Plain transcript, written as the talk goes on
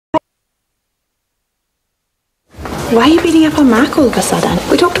Why are you beating up on Mark all of a sudden?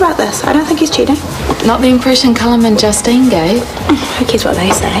 We talked about this. I don't think he's cheating. Not the impression Callum and Justine gave. Who cares what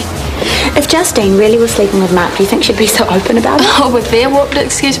they say? If Justine really was sleeping with Mark, do you think she'd be so open about it? Oh, with their warped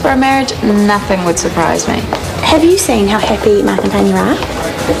excuse for a marriage, nothing would surprise me. Have you seen how happy Mark and Tanya are?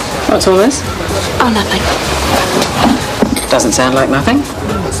 What's all this? Oh, nothing. Doesn't sound like nothing.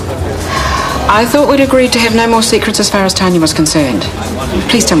 I thought we'd agreed to have no more secrets as far as Tanya was concerned.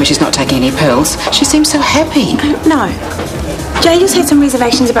 Please tell me she's not taking any pills. She seems so happy. No. Jay just had some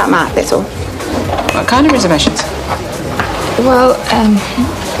reservations about Mark, that's all. What kind of reservations? Well,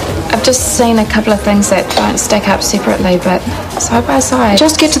 I've just seen a couple of things that don't stack up separately, but side by side.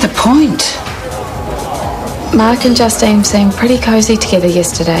 Just get to the point. Mark and Justine seemed pretty cosy together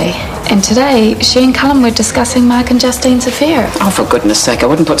yesterday. And today, she and Callum were discussing Mark and Justine's affair. Oh, for goodness sake, I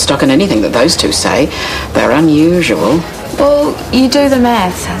wouldn't put stock in anything that those two say. They're unusual. Well, you do the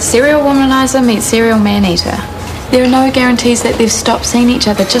math. Serial womanizer meets serial man-eater. There are no guarantees that they've stopped seeing each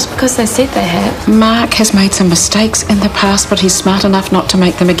other just because they said they had. Mark has made some mistakes in the past, but he's smart enough not to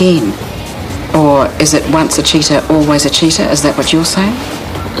make them again. Or is it once a cheater, always a cheater? Is that what you're saying?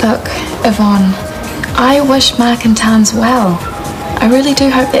 Look, Yvonne, I wish Mark and Tans well. I really do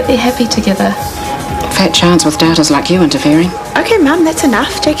hope that they're happy together. Fat chance with doubters like you interfering. Okay, Mum, that's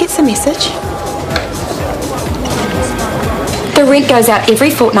enough. Jay gets the message. The rent goes out every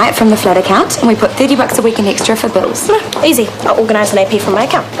fortnight from the flat account, and we put $30 a week in extra for bills. Easy. I'll organise an AP from my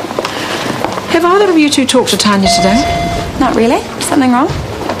account. Have either of you two talked to Tanya today? Not really. Something wrong?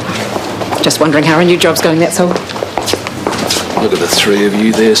 Just wondering how her new job's going, that's all. Look at the three of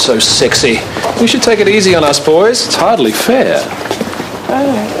you, they're so sexy. We should take it easy on us, boys. It's hardly fair.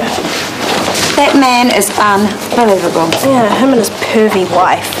 That man is unbelievable. Yeah, him and his pervy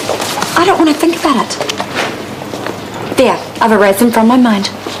wife. I don't want to think about it. There, I've erased them from my mind.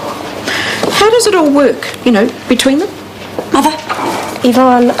 How does it all work, between them? Mother?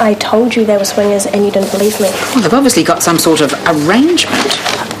 Yvonne, I told you they were swingers and you didn't believe me. Well, they've obviously got some sort of arrangement.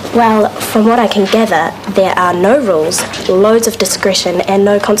 Well, from what I can gather, there are no rules, loads of discretion and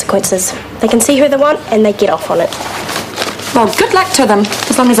no consequences. They can see who they want and they get off on it. Well, good luck to them,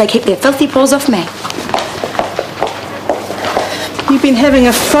 as long as they keep their filthy paws off me. You've been having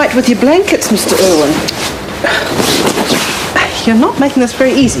a fight with your blankets, Mr. Irwin. You're not making this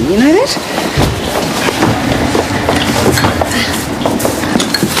very easy, you know that?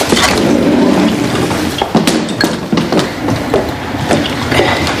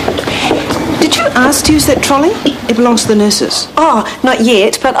 Did you ask to use that trolley? It belongs to the nurses. Oh, not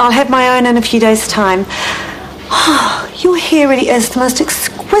yet, but I'll have my own in a few days' time. Oh, your hair really is the most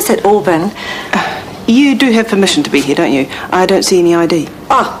exquisite auburn. You do have permission to be here, don't you? I don't see any ID.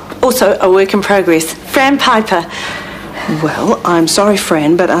 Oh, also a work in progress. Fran Piper. Well, I'm sorry,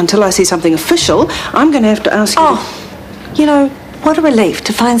 Fran, but until I see something official, I'm going to have to ask you... Oh, what a relief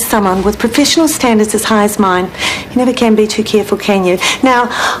to find someone with professional standards as high as mine. You never can be too careful, can you? Now,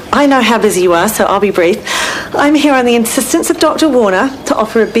 I know how busy you are, so I'll be brief. I'm here on the insistence of Dr. Warner to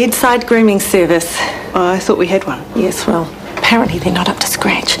offer a bedside grooming service. I thought we had one. Yes, well, apparently they're not up to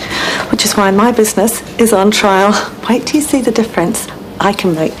scratch, which is why my business is on trial. Wait till you see the difference I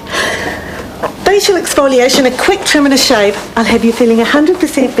can make. Facial exfoliation, a quick trim and a shave. I'll have you feeling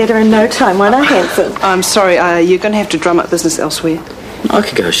 100% better in no time, won't I, handsome? I'm sorry, you're going to have to drum up business elsewhere. I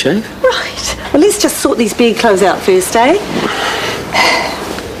could go shave. Right. Well, let's just sort these bed clothes out first, eh?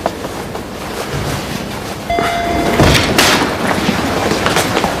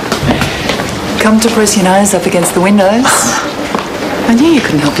 Come to press your nose up against the windows. I knew you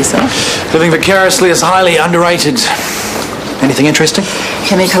couldn't help yourself. Living vicariously is highly underrated. Anything interesting?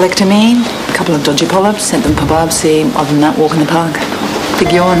 Hemicolectomy, a couple of dodgy polyps, sent them for biopsy. Other than that, walk in the park.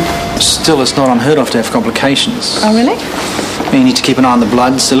 Big yawn. Still, it's not unheard of to have complications. Oh, really? You need to keep an eye on the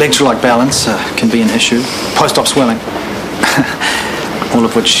bloods. Electrolyte balance can be an issue. Post-op swelling. All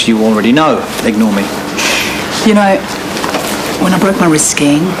of which you already know. Ignore me. When I broke my wrist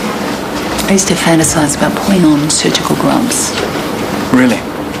skiing, I used to fantasize about pulling on surgical gloves. Really?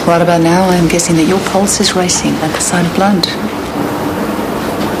 Right about now, I am guessing that your pulse is racing at the sight of blood.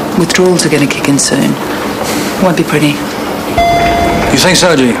 Withdrawals are going to kick in soon. Won't be pretty. You think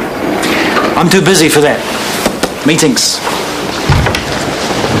so, do you? I'm too busy for that. Meetings.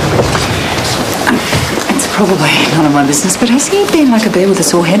 It's probably none of my business, but has he been like a bear with a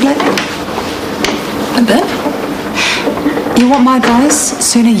sore head lately? A bit? You want my advice?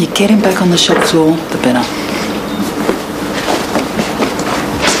 Sooner you get him back on the shop floor, the better.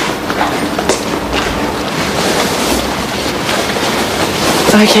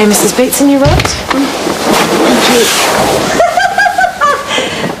 Okay, Mrs. Beatson, you right?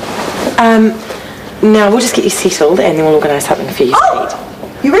 Now, we'll just get you settled and then we'll organise something for you to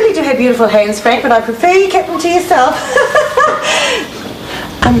eat. You really do have beautiful hands, Frank, but I prefer you kept them to yourself.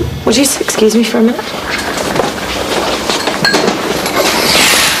 Would you just excuse me for a minute?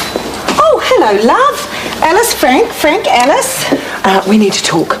 Oh, hello, love. Alice, Frank, Alice. We need to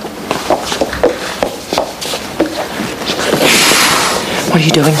talk. What are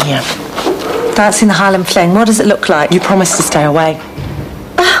you doing here? Dancing the Highland Fling. What does it look like? You promised to stay away.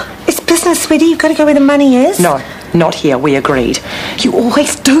 It's business, sweetie. You've got to go where the money is. No, not here. We agreed. You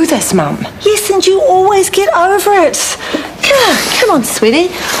always do this, Mum. Yes, and you always get over it. Come on,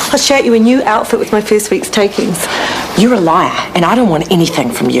 sweetie. I'll shout you a new outfit with my first week's takings. You're a liar, and I don't want anything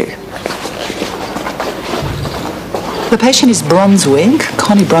from you. The patient is Brunswick,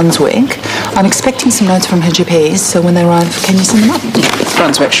 Connie Brunswick. I'm expecting some notes from her GPs, so when they arrive, can you send them up? It's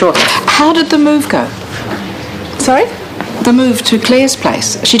Brunswick, sure. How did the move go? Sorry? The move to Claire's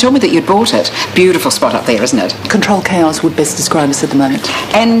place. She told me that you'd bought it. Beautiful spot up there, isn't it? Control chaos would best describe us at the moment.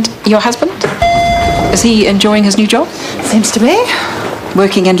 And your husband? Is he enjoying his new job? Seems to be.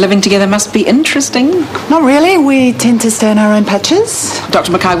 Working and living together must be interesting. Not really. We tend to stay in our own patches.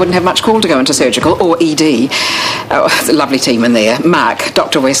 Dr. Mackay wouldn't have much call to go into surgical or ED. Oh, it's a lovely team in there. Mark,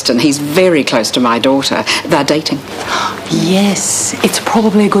 Dr. Weston, he's very close to my daughter. They're dating. Yes, it's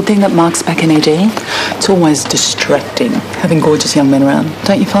probably a good thing that Mark's back in ED. It's always distracting having gorgeous young men around,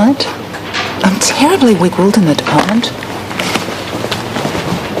 don't you find? I'm terribly weak-willed in that department.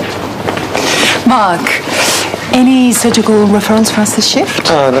 Mark, any surgical referrals for us this shift?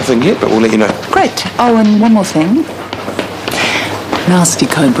 Nothing yet, but we'll let you know. Great. Oh, and one more thing. Nasty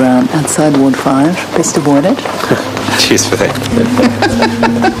code brown outside Ward 5. Best avoid it. Cheers for that.